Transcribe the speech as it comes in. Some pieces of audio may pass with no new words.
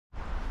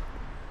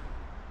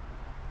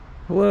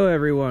Hello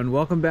everyone,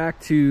 welcome back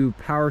to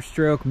Power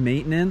Stroke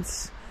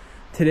Maintenance.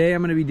 Today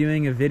I'm going to be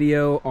doing a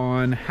video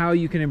on how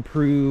you can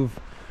improve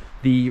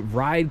the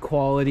ride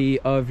quality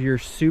of your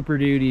Super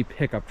Duty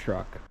pickup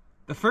truck.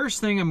 The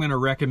first thing I'm going to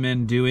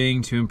recommend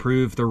doing to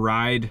improve the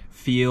ride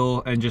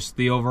feel and just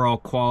the overall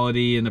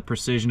quality and the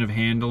precision of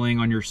handling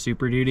on your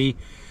Super Duty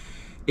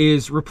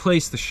is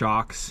replace the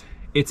shocks.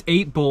 It's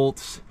 8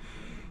 bolts.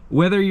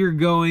 Whether you're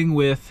going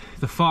with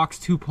the Fox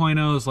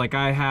 2.0s like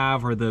I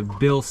have, or the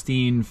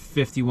Bilstein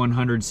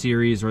 5100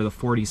 series, or the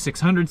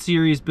 4600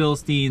 series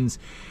Bilsteins,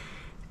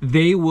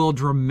 they will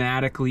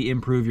dramatically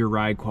improve your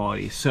ride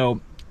quality.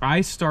 So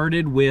I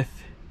started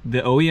with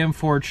the OEM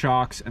Ford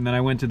shocks, and then I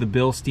went to the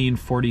Bilstein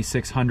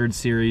 4600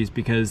 series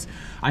because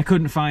I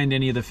couldn't find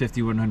any of the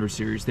 5100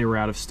 series. They were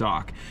out of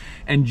stock.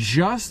 And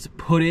just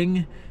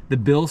putting the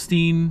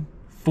Bilstein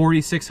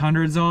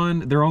 4600s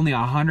on, they're only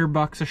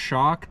 $100 a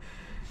shock.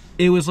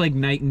 It was like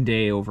night and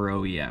day over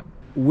OEM.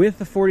 With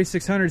the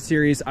 4600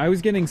 series, I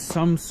was getting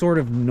some sort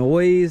of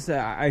noise.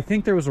 I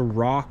think there was a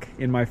rock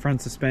in my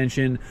front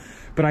suspension,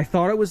 but I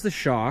thought it was the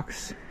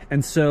shocks.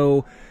 And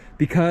so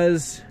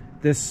because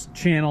this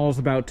channel is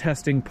about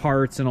testing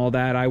parts and all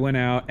that, I went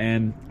out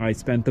and I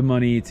spent the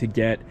money to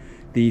get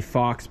the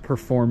Fox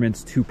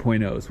Performance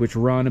 2.0s, which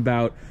run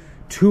about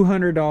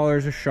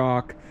 $200 a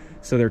shock.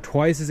 So they're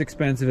twice as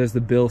expensive as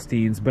the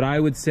Bilsteins, but I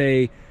would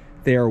say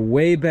they are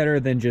way better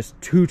than just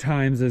 2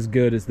 times as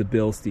good as the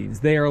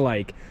Bilsteins. They are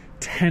like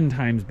 10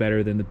 times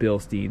better than the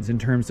Bilsteins in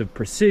terms of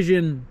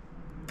precision,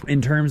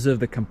 in terms of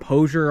the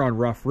composure on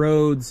rough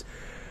roads.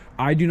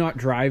 I do not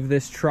drive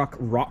this truck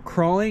rock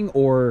crawling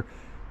or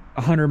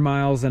 100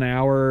 miles an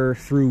hour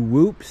through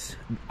whoops.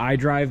 I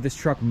drive this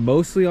truck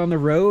mostly on the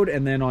road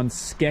and then on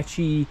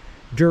sketchy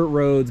dirt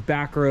roads,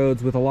 back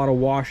roads with a lot of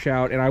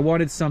washout. And I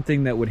wanted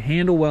something that would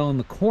handle well in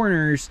the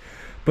corners,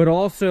 but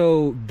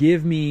also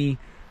give me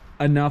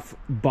enough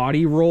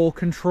body roll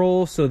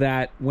control so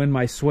that when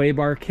my sway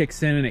bar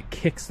kicks in and it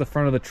kicks the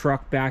front of the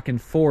truck back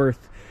and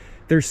forth,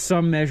 there's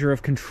some measure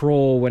of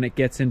control when it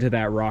gets into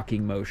that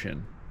rocking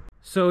motion.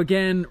 So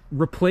again,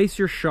 replace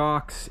your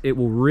shocks. It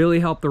will really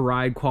help the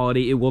ride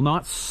quality. It will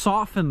not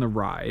soften the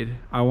ride.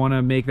 I want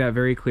to make that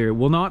very clear. It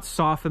will not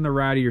soften the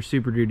ride of your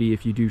Super Duty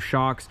if you do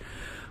shocks,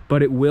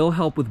 but it will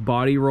help with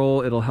body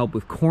roll. It'll help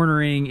with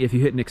cornering. If you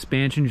hit an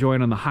expansion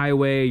joint on the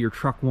highway, your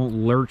truck won't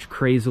lurch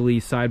crazily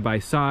side by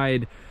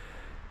side.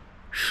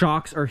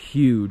 Shocks are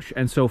huge,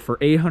 and so for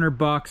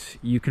 $800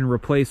 you can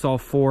replace all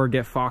 4,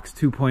 get Fox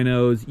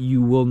 2.0s.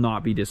 You will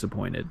not be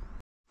disappointed.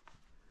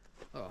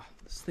 Oh,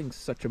 this thing's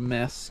such a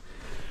mess.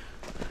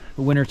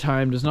 The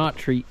wintertime does not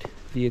treat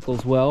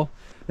vehicles well.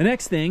 The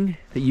next thing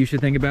that you should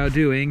think about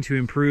doing to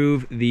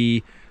improve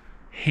the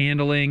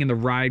handling and the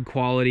ride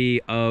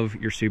quality of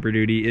your Super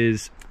Duty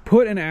is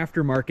put an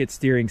aftermarket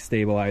steering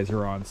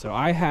stabilizer on. So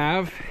I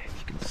have, if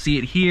you can see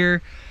it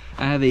here,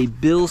 I have a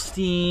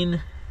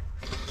Bilstein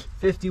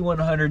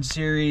 5100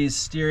 series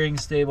steering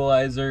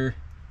stabilizer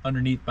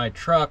underneath my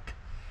truck,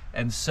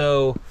 and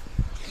so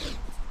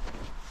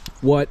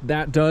what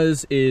that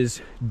does is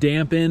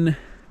dampen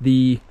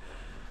the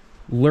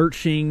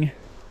lurching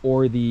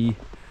or the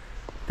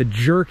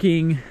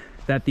jerking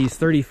that these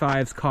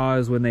 35s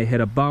cause when they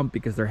hit a bump.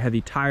 Because they're heavy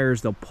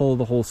tires, they'll pull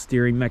the whole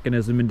steering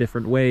mechanism in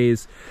different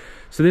ways.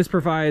 So this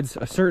provides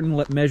a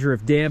certain measure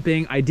of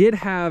damping. I did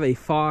have a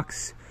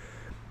Fox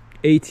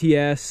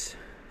ATS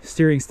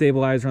steering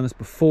stabilizer on this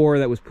before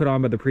that was put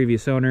on by the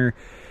previous owner,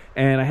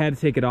 and I had to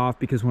take it off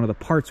because one of the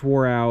parts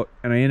wore out,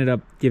 and I ended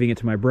up giving it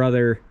to my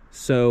brother.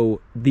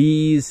 So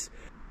these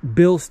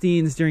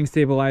Bilstein steering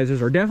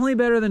stabilizers are definitely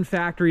better than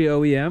factory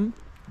OEM,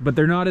 but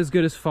they're not as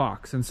good as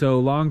Fox. And so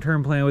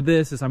long-term plan with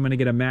this is I'm going to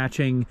get a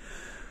matching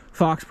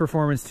Fox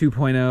Performance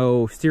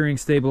 2.0 steering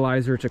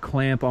stabilizer to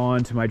clamp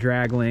on to my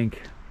drag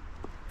link,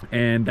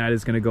 and that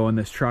is going to go in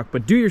this truck.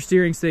 But do your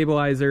steering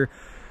stabilizer.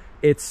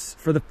 It's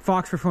for the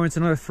Fox Performance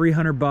another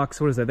 $300.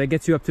 What is that? That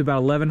gets you up to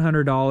about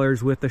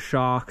 $1,100 with the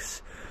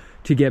shocks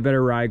to get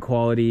better ride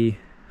quality.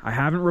 I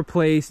haven't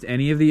replaced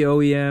any of the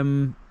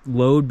OEM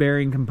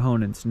load-bearing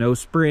components. No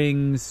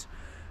springs,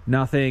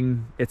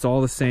 nothing. It's all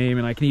the same,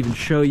 and I can even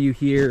show you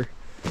here.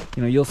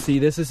 You know, you'll see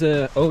this is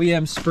a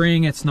OEM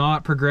spring. It's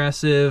not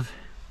progressive.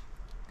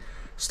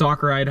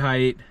 Stock ride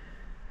height.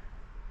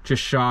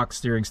 Just shock,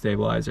 steering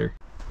stabilizer.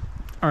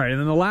 All right, and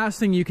then the last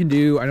thing you can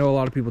do, I know a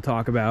lot of people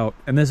talk about,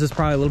 and this is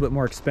probably a little bit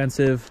more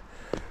expensive,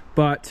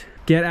 but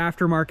get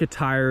aftermarket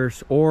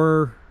tires,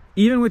 or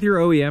even with your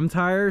OEM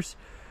tires,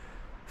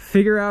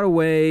 figure out a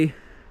way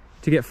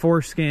to get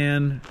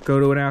Forescan, go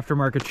to an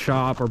aftermarket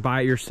shop or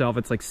buy it yourself.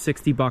 It's like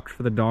 $60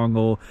 for the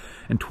dongle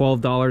and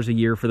 $12 a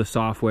year for the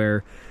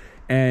software,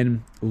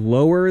 and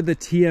lower the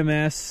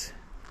TPMS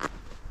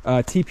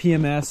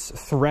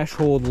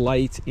threshold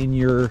light in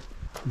your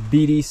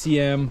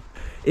BDCM.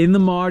 In the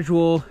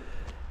module,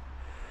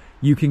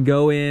 you can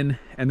go in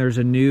and there's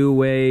a new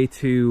way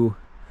to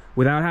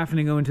without having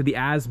to go into the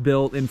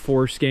as-built in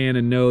Forescan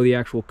and know the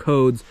actual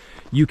codes,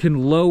 you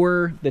can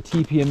lower the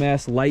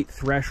TPMS light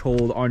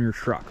threshold on your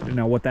truck.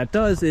 Now what that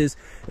does is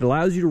it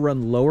allows you to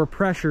run lower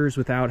pressures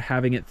without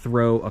having it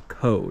throw a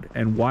code.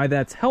 And why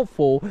that's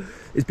helpful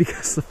is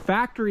because the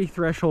factory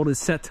threshold is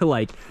set to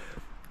like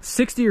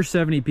 60 or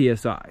 70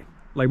 PSI.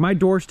 Like my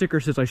door sticker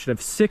says I should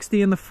have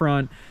 60 in the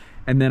front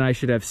and then I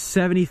should have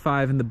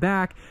 75 in the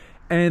back.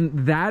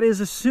 And that is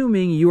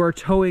assuming you are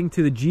towing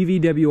to the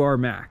GVWR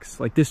max.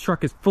 Like this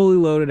truck is fully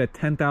loaded at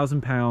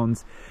 10,000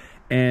 pounds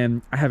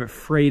and I have it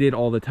freighted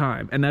all the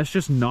time. And that's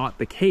just not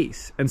the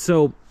case. And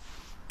so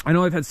I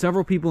know I've had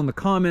several people in the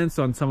comments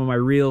on some of my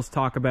reels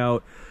talk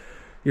about,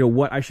 you know,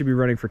 what I should be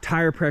running for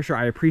tire pressure.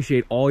 I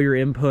appreciate all your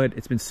input.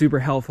 It's been super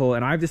helpful.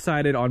 And I've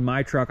decided on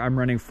my truck, I'm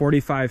running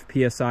 45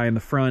 PSI in the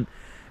front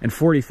and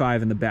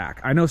 45 in the back.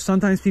 I know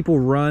sometimes people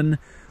run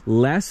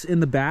less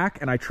in the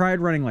back, and I tried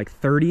running like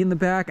 30 in the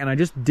back, and I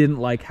just didn't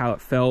like how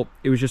it felt.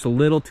 It was just a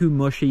little too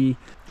mushy.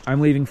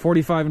 I'm leaving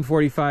 45 and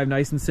 45,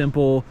 nice and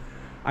simple.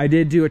 I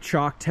did do a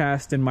chalk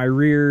test, and my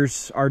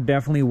rears are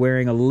definitely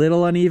wearing a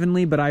little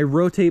unevenly, but I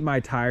rotate my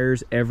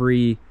tires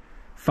every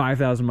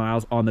 5,000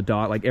 miles on the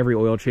dot. Like every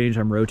oil change,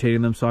 I'm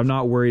rotating them, so I'm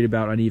not worried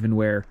about uneven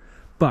wear.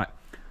 But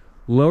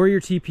lower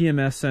your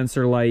TPMS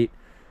sensor light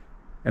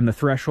and the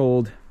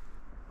threshold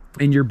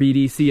in your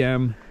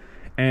BDCM,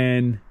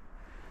 and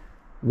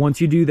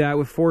once you do that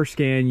with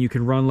Forescan, you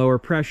can run lower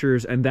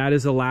pressures, and that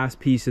is the last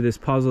piece of this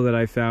puzzle that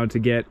I found to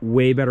get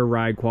way better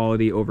ride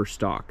quality over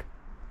stock.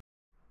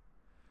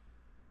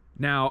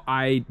 Now,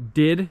 I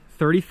did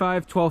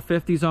 35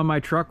 1250s on my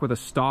truck with a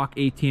stock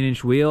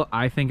 18-inch wheel.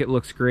 I think it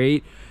looks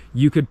great.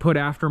 You could put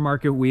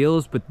aftermarket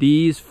wheels, but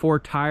these 4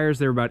 tires,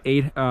 they're about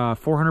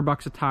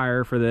 $400 a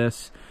tire for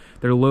this.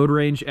 They're load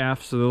range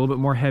F, so they're a little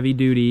bit more heavy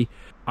duty.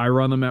 I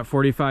run them at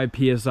 45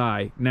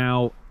 PSI.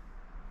 Now,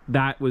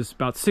 that was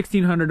about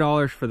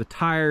 $1,600 for the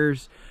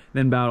tires,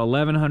 then about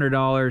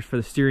 $1,100 for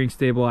the steering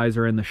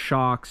stabilizer and the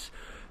shocks.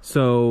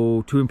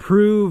 So to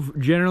improve,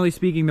 generally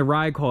speaking, the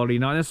ride quality,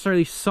 not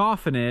necessarily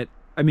soften it.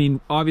 I mean,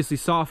 obviously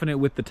soften it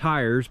with the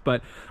tires,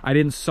 but I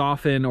didn't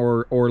soften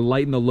or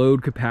lighten the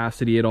load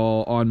capacity at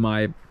all on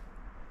my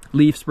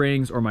leaf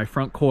springs or my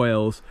front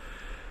coils.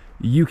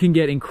 You can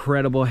get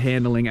incredible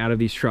handling out of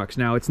these trucks.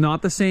 Now, it's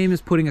not the same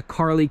as putting a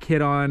Carli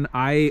kit on.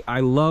 I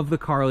love the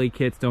Carli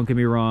kits, don't get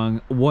me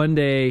wrong. One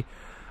day,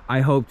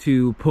 I hope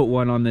to put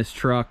one on this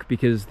truck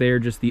because they're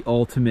just the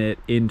ultimate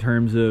in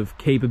terms of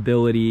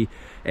capability.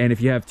 And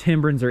if you have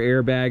Timbrens or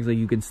airbags, like,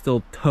 you can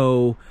still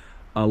tow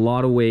a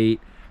lot of weight.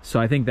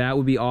 So I think that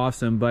would be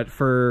awesome. But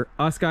for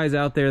us guys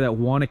out there that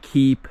want to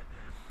keep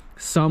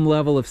some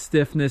level of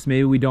stiffness,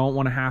 maybe we don't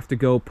want to have to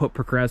go put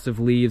progressive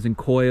leaves and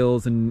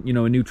coils and, you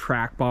know, a new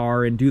track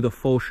bar and do the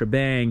full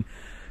shebang.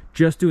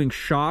 Just doing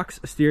shocks,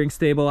 a steering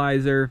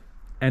stabilizer,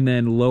 and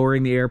then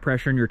lowering the air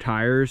pressure in your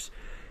tires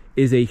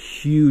is a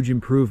huge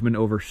improvement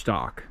over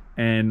stock.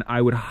 And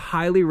I would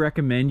highly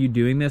recommend you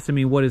doing this. I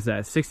mean, what is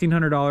that?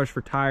 $1,600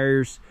 for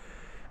tires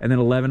and then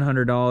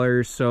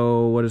 $1,100.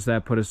 So what does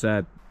that put us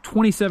at?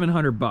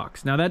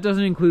 $2,700. Now that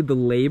doesn't include the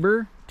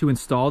labor to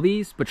install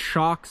these, but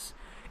shocks,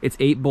 it's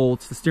 8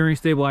 bolts. The steering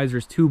stabilizer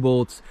is 2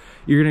 bolts.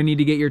 You're gonna need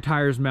to get your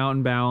tires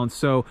mountain balanced.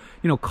 So,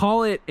 you know,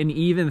 call it an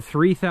even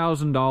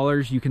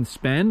 $3,000 you can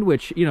spend,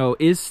 which, you know,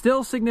 is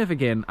still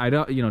significant.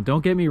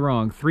 Don't get me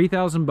wrong,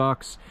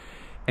 $3,000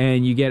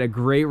 and you get a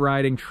great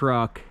riding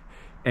truck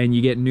and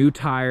you get new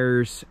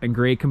tires and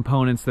great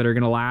components that are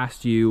gonna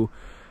last you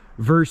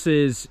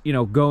versus, you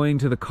know, going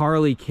to the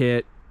Carli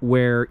kit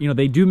where, you know,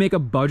 they do make a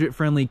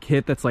budget-friendly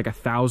kit that's like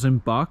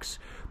 $1,000,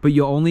 but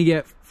you only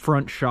get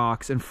front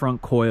shocks and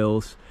front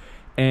coils,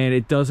 and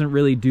it doesn't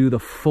really do the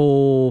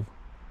full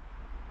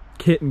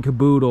kit and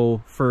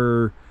caboodle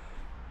for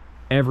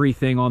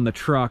everything on the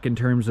truck in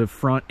terms of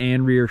front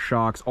and rear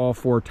shocks, all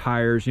 4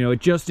 tires. You know, it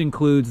just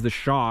includes the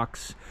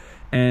shocks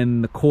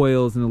and the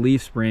coils and the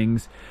leaf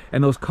springs.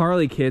 And those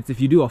Carli kits,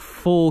 if you do a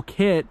full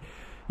kit,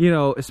 you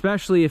know,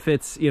 especially if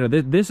it's, you know,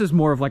 this is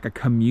more of like a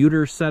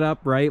commuter setup,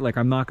 right? Like,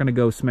 I'm not going to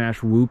go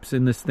smash whoops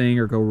in this thing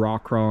or go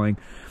rock crawling.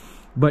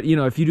 But, you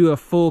know, if you do a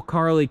full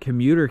Carli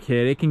commuter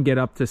kit, it can get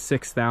up to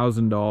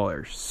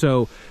 $6,000.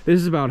 So this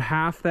is about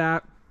half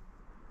that.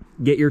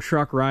 Get your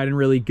truck riding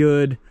really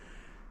good.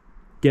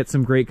 Get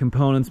some great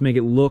components, make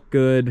it look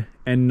good,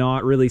 and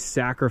not really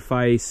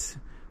sacrifice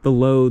the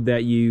load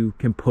that you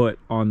can put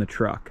on the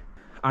truck.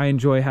 I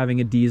enjoy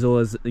having a diesel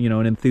as, you know,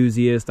 an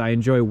enthusiast. I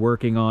enjoy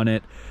working on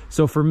it.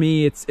 So for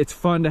me, it's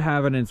fun to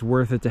have it, and it's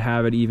worth it to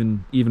have it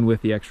even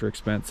with the extra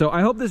expense. So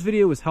I hope this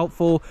video was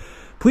helpful.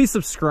 Please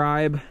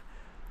subscribe,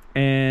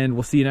 and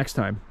we'll see you next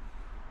time.